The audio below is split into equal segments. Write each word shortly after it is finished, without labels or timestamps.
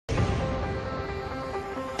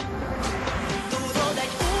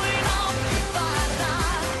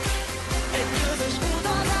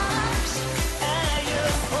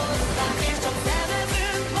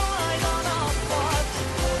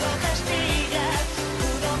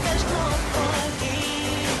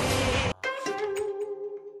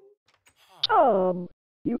Tom,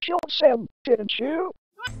 you killed Sam, didn't you?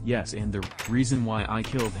 Yes, and the reason why I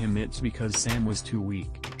killed him it's because Sam was too weak.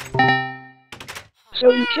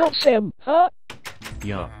 So you killed Sam, huh?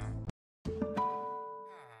 Yeah.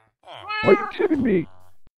 Are you kidding me?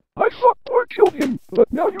 I thought Boy killed him, but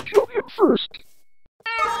now you killed him first.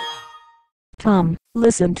 Tom,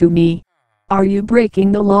 listen to me. Are you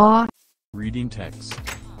breaking the law? Reading text.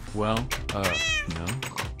 Well, no.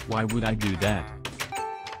 Why would I do that?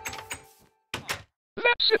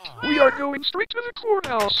 That's it. We are going straight to the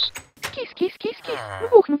courthouse. Kiss, kiss, kiss, kiss.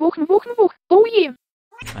 Walk, walk, walk, walk. Oh yeah.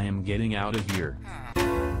 I am getting out of here.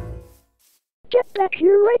 Get back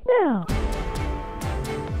here right now.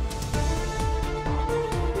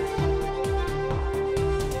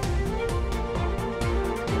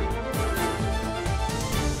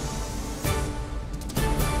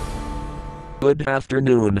 Good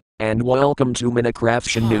afternoon, and welcome to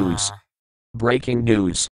Minecraft News. Breaking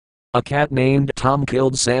news. A cat named Tom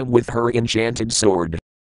killed Sam with her enchanted sword.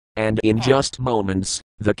 And in just moments,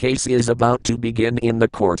 the case is about to begin in the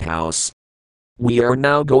courthouse. We are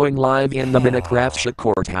now going live in the Minecraft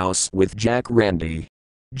courthouse with Jack Randy.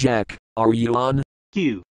 Jack, are you on?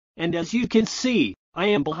 You. And as you can see, I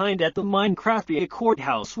am behind at the Minecraft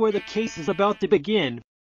courthouse where the case is about to begin.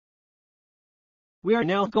 We are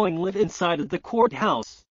now going live inside of the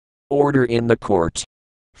courthouse. Order in the court.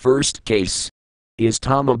 First case. Is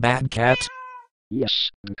Tom a bad cat?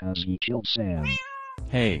 Yes, because he killed Sam.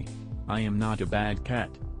 Hey, I am not a bad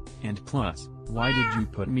cat. And plus, why did you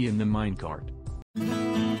put me in the minecart?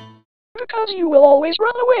 Because you will always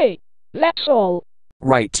run away. That's all.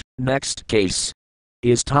 Right, next case.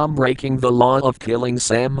 Is Tom breaking the law of killing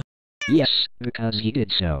Sam? Yes, because he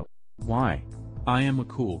did so. Why? I am a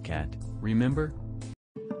cool cat, remember?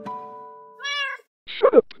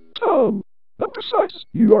 Shut up, Tom. And besides,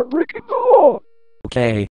 you are breaking the law.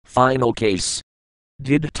 Okay, final case.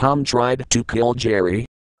 Did Tom try to kill Jerry?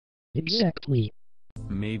 Exactly.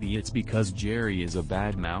 Maybe it's because Jerry is a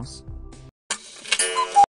bad mouse?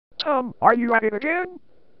 Tom, are you at it again?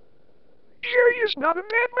 Jerry is not a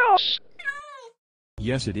bad mouse.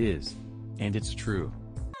 Yes it is. And it's true.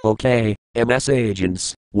 Okay, MS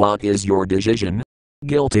agents, what is your decision?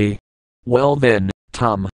 Guilty. Well then,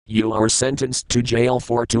 Tom, you are sentenced to jail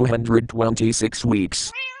for 226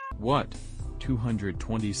 weeks. What?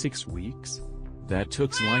 226 weeks? That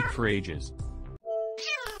took like for ages.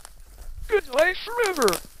 Good life forever.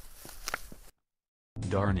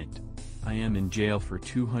 Darn it. I am in jail for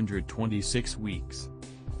 226 weeks.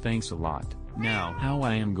 Thanks a lot. Now how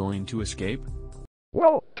I am going to escape?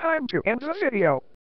 Well, time to end the video.